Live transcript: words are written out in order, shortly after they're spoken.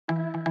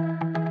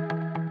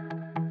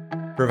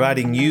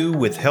providing you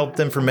with health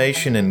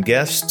information and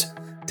guests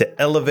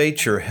to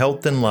elevate your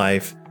health and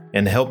life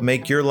and help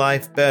make your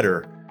life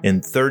better in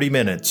 30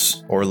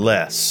 minutes or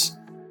less.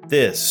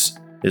 This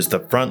is the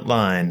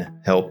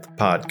Frontline Health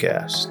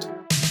Podcast.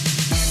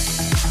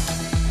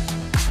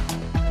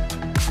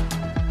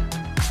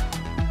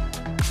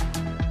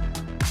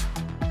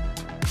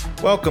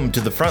 Welcome to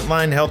the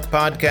Frontline Health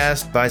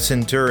Podcast by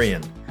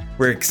Centurion.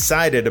 We're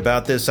excited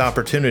about this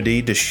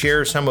opportunity to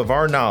share some of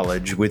our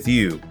knowledge with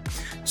you.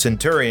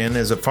 Centurion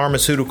is a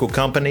pharmaceutical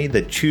company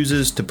that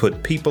chooses to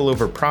put people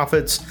over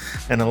profits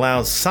and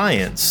allows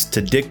science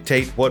to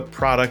dictate what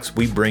products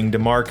we bring to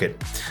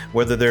market,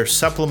 whether they're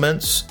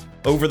supplements,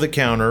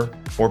 over-the-counter,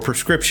 or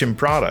prescription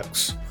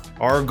products.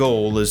 Our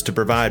goal is to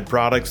provide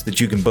products that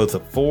you can both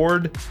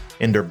afford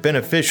and are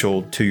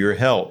beneficial to your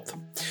health.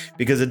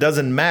 Because it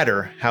doesn't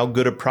matter how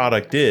good a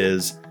product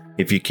is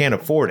if you can't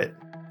afford it.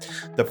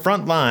 The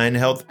Frontline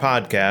Health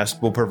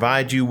Podcast will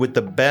provide you with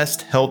the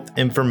best health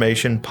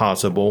information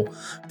possible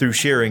through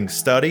sharing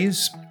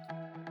studies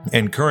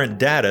and current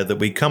data that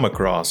we come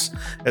across,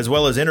 as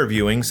well as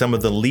interviewing some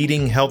of the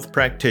leading health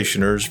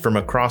practitioners from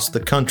across the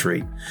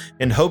country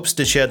in hopes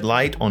to shed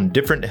light on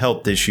different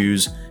health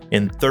issues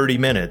in 30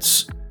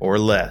 minutes or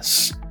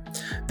less.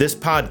 This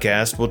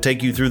podcast will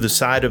take you through the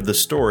side of the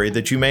story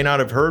that you may not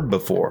have heard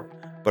before.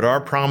 But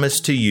our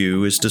promise to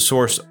you is to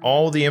source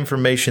all the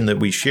information that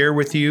we share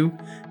with you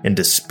and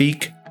to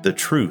speak the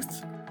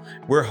truth.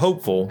 We're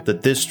hopeful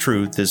that this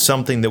truth is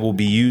something that will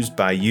be used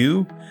by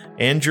you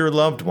and your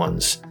loved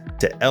ones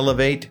to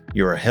elevate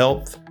your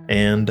health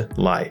and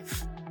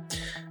life.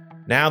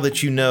 Now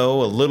that you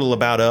know a little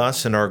about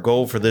us and our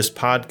goal for this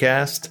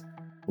podcast,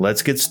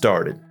 let's get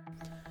started.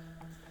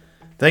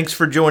 Thanks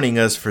for joining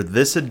us for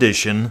this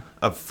edition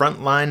of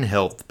Frontline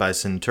Health by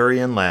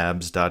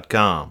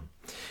CenturionLabs.com.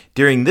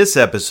 During this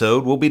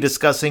episode, we'll be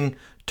discussing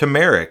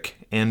turmeric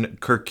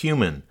and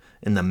curcumin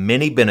and the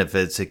many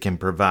benefits it can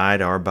provide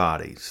our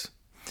bodies.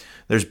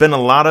 There's been a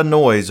lot of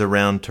noise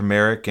around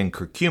turmeric and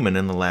curcumin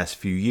in the last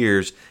few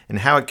years and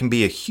how it can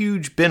be a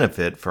huge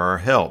benefit for our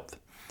health.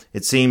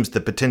 It seems the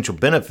potential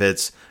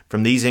benefits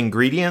from these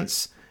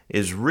ingredients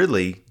is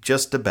really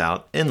just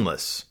about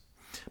endless.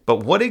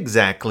 But what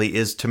exactly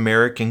is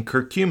turmeric and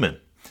curcumin?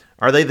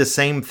 Are they the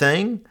same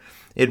thing?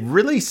 It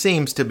really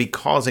seems to be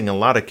causing a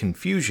lot of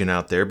confusion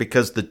out there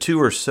because the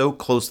two are so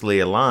closely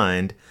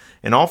aligned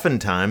and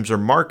oftentimes are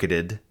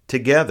marketed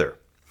together.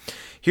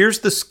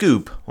 Here's the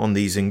scoop on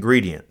these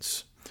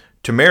ingredients.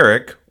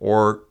 Turmeric,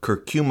 or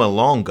Curcuma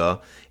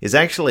longa, is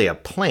actually a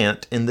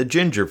plant in the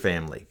ginger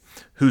family,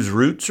 whose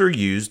roots are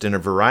used in a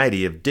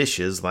variety of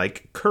dishes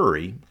like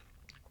curry,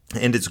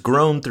 and it's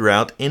grown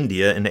throughout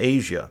India and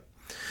Asia.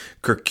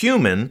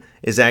 Curcumin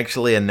is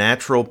actually a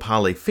natural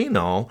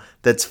polyphenol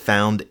that's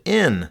found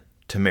in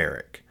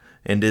turmeric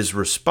and is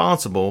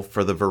responsible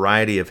for the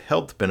variety of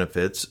health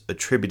benefits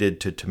attributed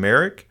to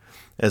turmeric,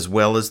 as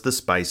well as the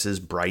spice's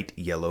bright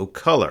yellow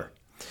color.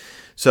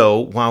 So,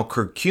 while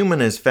curcumin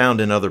is found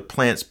in other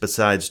plants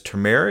besides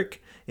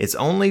turmeric, it's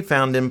only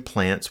found in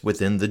plants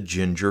within the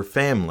ginger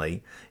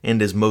family and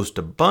is most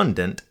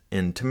abundant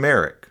in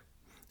turmeric,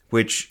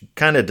 which,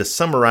 kind of to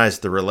summarize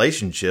the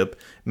relationship,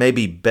 may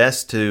be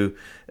best to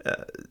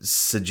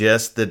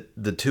suggest that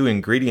the two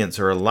ingredients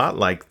are a lot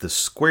like the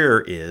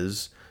square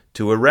is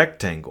to a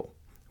rectangle,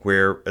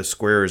 where a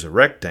square is a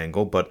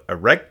rectangle, but a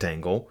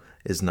rectangle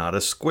is not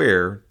a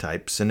square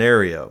type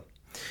scenario.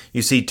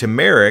 You see,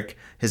 turmeric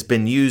has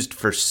been used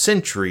for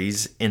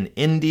centuries in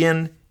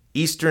Indian,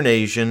 Eastern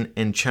Asian,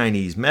 and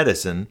Chinese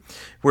medicine,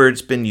 where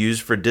it's been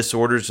used for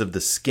disorders of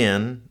the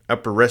skin,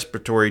 upper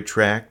respiratory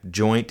tract,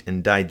 joint,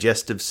 and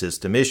digestive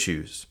system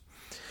issues.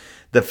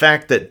 The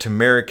fact that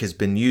turmeric has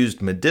been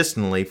used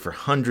medicinally for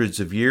hundreds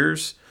of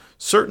years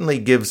certainly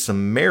gives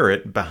some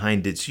merit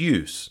behind its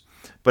use.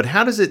 But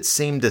how does it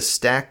seem to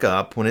stack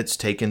up when it's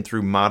taken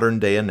through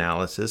modern-day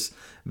analysis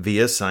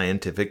via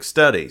scientific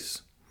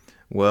studies?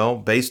 Well,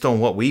 based on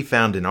what we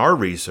found in our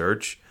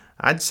research,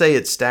 I'd say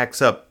it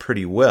stacks up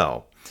pretty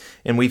well.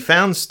 And we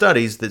found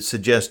studies that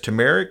suggest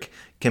turmeric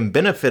can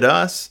benefit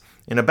us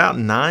in about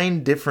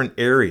 9 different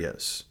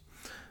areas.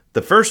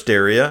 The first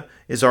area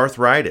is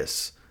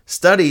arthritis.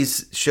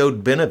 Studies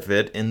showed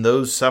benefit in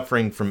those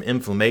suffering from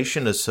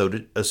inflammation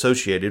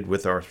associated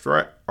with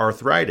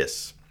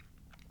arthritis.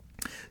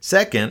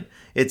 Second,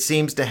 it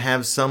seems to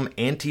have some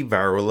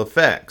antiviral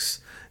effects.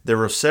 There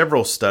were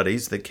several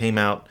studies that came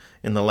out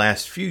in the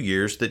last few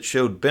years that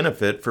showed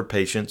benefit for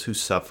patients who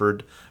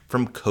suffered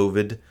from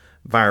COVID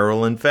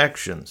viral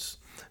infections.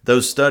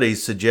 Those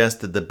studies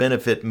suggest that the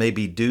benefit may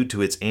be due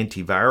to its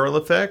antiviral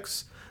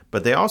effects,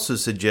 but they also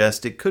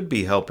suggest it could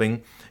be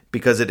helping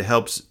because it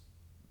helps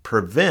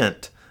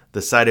prevent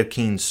the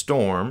cytokine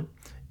storm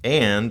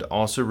and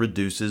also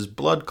reduces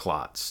blood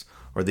clots,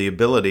 or the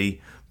ability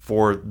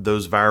for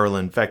those viral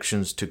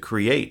infections to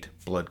create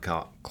blood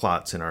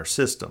clots in our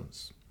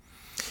systems.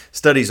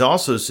 Studies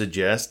also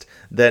suggest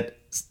that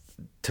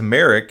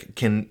turmeric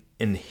can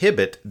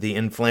inhibit the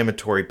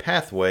inflammatory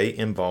pathway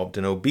involved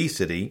in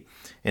obesity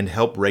and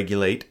help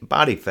regulate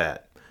body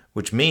fat,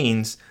 which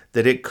means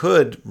that it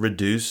could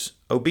reduce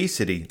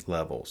obesity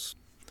levels.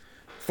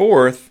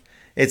 Fourth,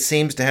 it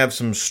seems to have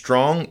some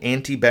strong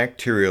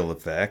antibacterial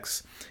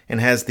effects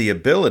and has the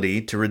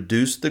ability to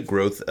reduce the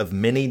growth of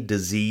many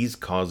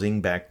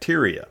disease-causing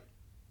bacteria.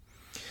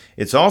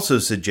 It's also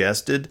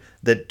suggested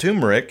that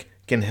turmeric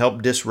can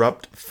help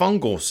disrupt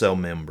fungal cell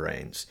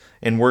membranes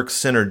and works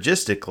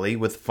synergistically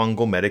with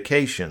fungal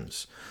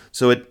medications,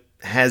 so it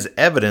has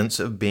evidence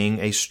of being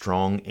a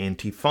strong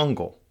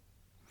antifungal.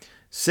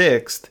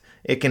 Sixth,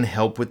 it can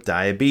help with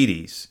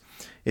diabetes.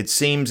 It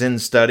seems in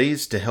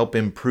studies to help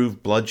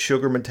improve blood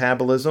sugar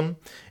metabolism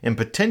and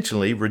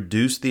potentially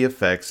reduce the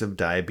effects of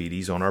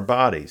diabetes on our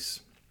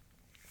bodies.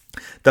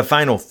 The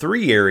final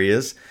three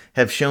areas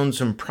have shown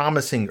some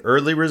promising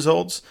early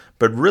results,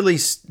 but really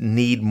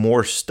need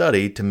more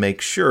study to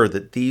make sure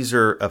that these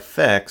are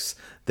effects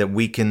that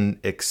we can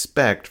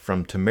expect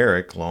from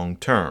turmeric long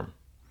term.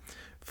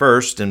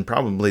 First, and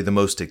probably the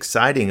most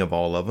exciting of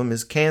all of them,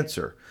 is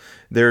cancer.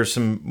 There are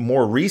some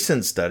more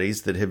recent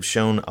studies that have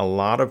shown a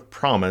lot of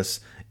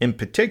promise, in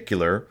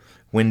particular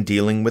when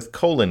dealing with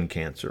colon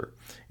cancer,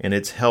 and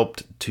it's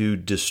helped to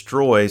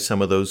destroy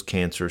some of those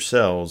cancer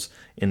cells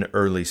in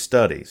early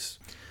studies.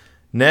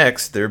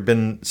 Next, there have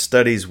been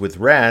studies with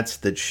rats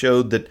that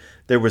showed that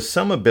there was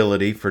some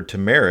ability for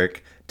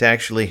turmeric to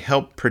actually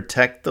help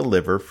protect the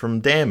liver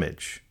from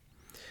damage.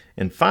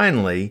 And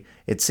finally,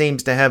 it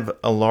seems to have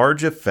a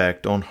large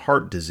effect on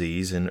heart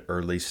disease in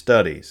early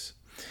studies.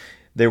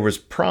 There was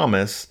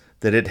promise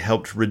that it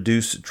helped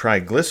reduce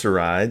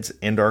triglycerides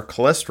and our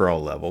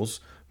cholesterol levels,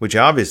 which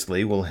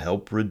obviously will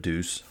help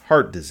reduce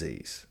heart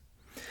disease.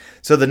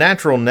 So the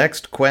natural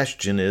next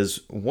question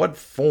is, what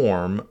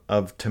form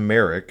of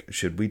turmeric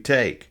should we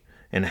take?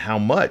 And how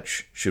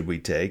much should we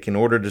take in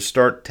order to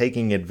start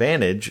taking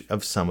advantage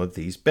of some of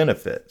these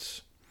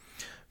benefits?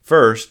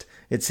 First,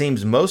 it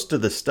seems most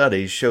of the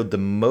studies showed the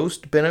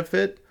most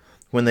benefit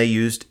when they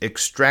used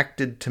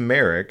extracted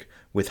turmeric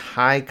with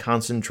high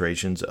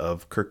concentrations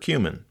of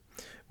curcumin,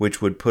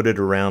 which would put it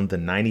around the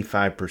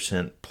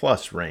 95%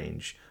 plus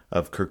range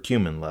of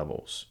curcumin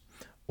levels,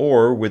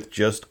 or with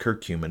just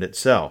curcumin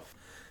itself.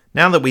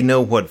 Now that we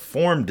know what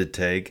form to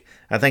take,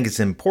 I think it's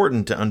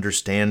important to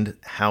understand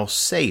how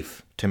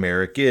safe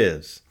turmeric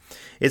is.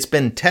 It's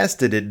been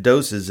tested at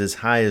doses as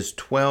high as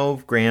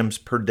 12 grams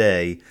per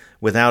day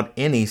without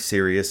any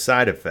serious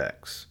side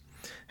effects.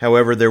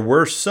 However, there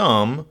were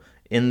some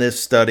in this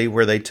study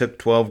where they took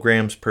 12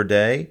 grams per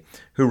day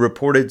who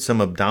reported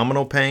some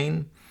abdominal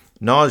pain,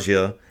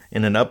 nausea,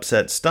 and an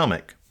upset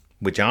stomach,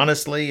 which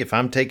honestly, if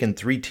I'm taking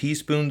 3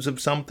 teaspoons of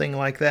something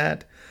like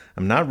that,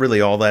 I'm not really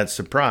all that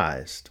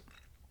surprised.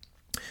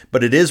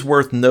 But it is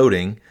worth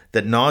noting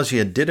that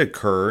nausea did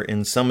occur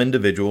in some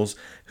individuals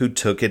who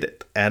took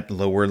it at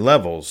lower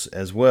levels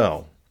as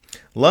well.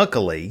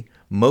 Luckily,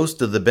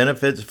 most of the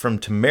benefits from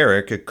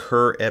turmeric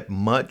occur at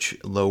much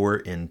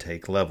lower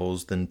intake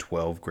levels than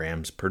 12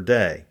 grams per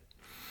day.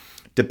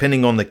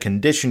 Depending on the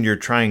condition you're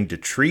trying to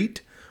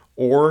treat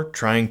or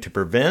trying to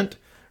prevent,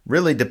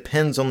 really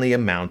depends on the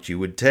amount you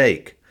would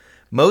take.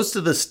 Most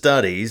of the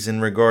studies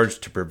in regards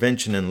to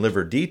prevention and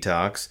liver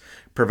detox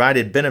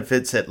provided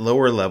benefits at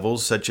lower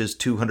levels such as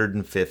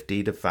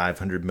 250 to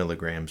 500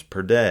 milligrams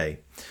per day,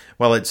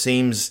 while it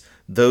seems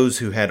those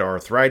who had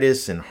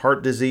arthritis and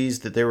heart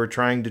disease that they were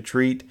trying to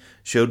treat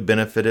showed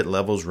benefit at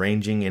levels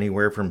ranging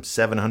anywhere from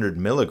 700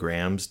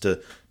 milligrams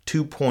to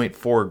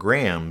 2.4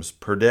 grams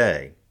per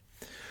day.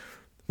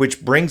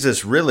 Which brings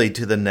us really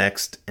to the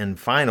next and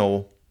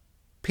final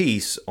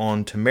piece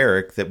on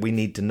turmeric that we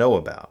need to know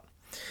about.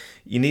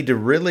 You need to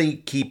really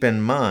keep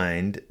in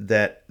mind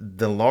that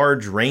the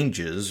large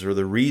ranges, or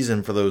the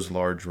reason for those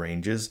large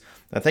ranges,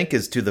 I think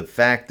is to the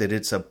fact that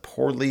it's a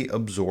poorly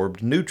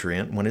absorbed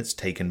nutrient when it's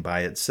taken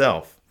by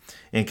itself.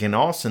 And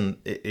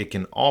it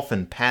can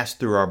often pass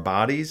through our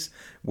bodies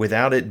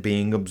without it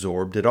being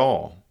absorbed at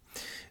all.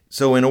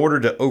 So in order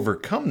to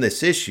overcome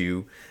this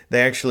issue,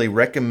 they actually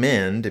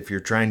recommend, if you're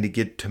trying to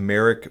get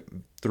turmeric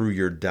through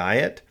your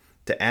diet,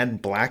 to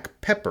add black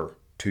pepper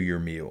to your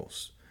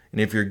meals. And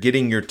if you're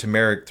getting your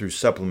turmeric through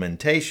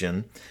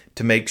supplementation,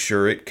 to make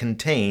sure it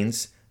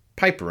contains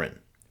piperine,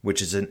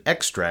 which is an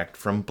extract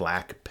from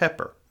black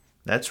pepper.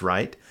 That's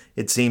right,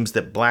 it seems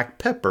that black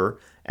pepper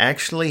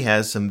actually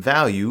has some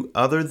value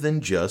other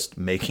than just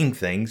making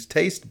things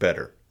taste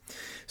better.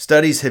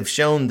 Studies have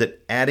shown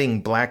that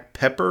adding black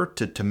pepper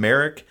to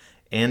turmeric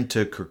and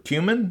to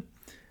curcumin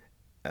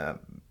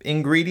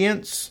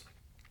ingredients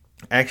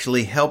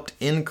actually helped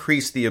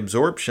increase the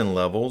absorption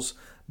levels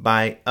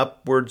by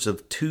upwards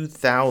of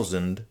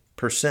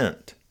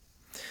 2,000%.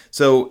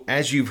 So,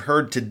 as you've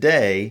heard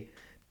today,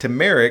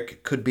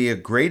 turmeric could be a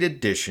great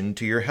addition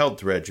to your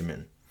health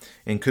regimen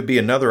and could be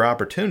another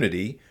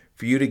opportunity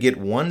for you to get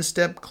one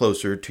step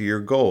closer to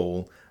your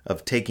goal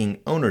of taking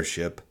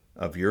ownership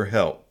of your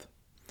health.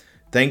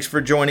 Thanks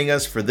for joining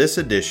us for this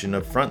edition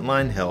of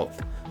Frontline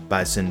Health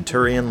by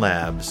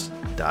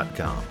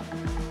CenturionLabs.com.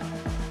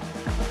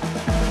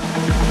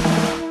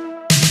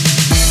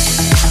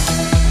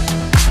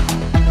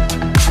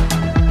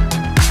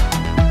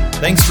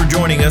 Thanks for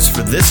joining us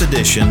for this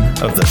edition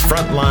of the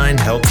Frontline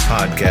Health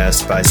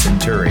Podcast by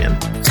Centurion,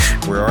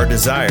 where our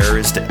desire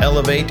is to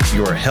elevate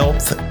your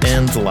health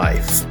and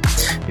life.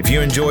 If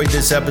you enjoyed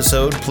this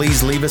episode,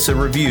 please leave us a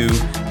review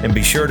and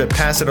be sure to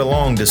pass it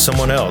along to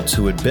someone else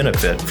who would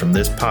benefit from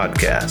this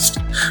podcast.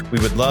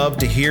 We would love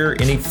to hear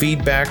any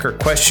feedback or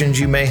questions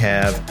you may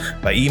have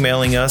by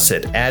emailing us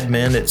at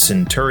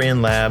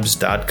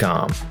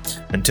admin@centurionlabs.com.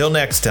 Until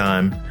next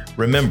time,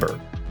 remember,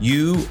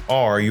 you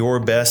are your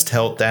best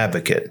health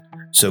advocate,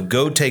 so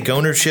go take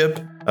ownership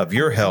of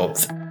your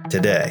health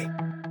today.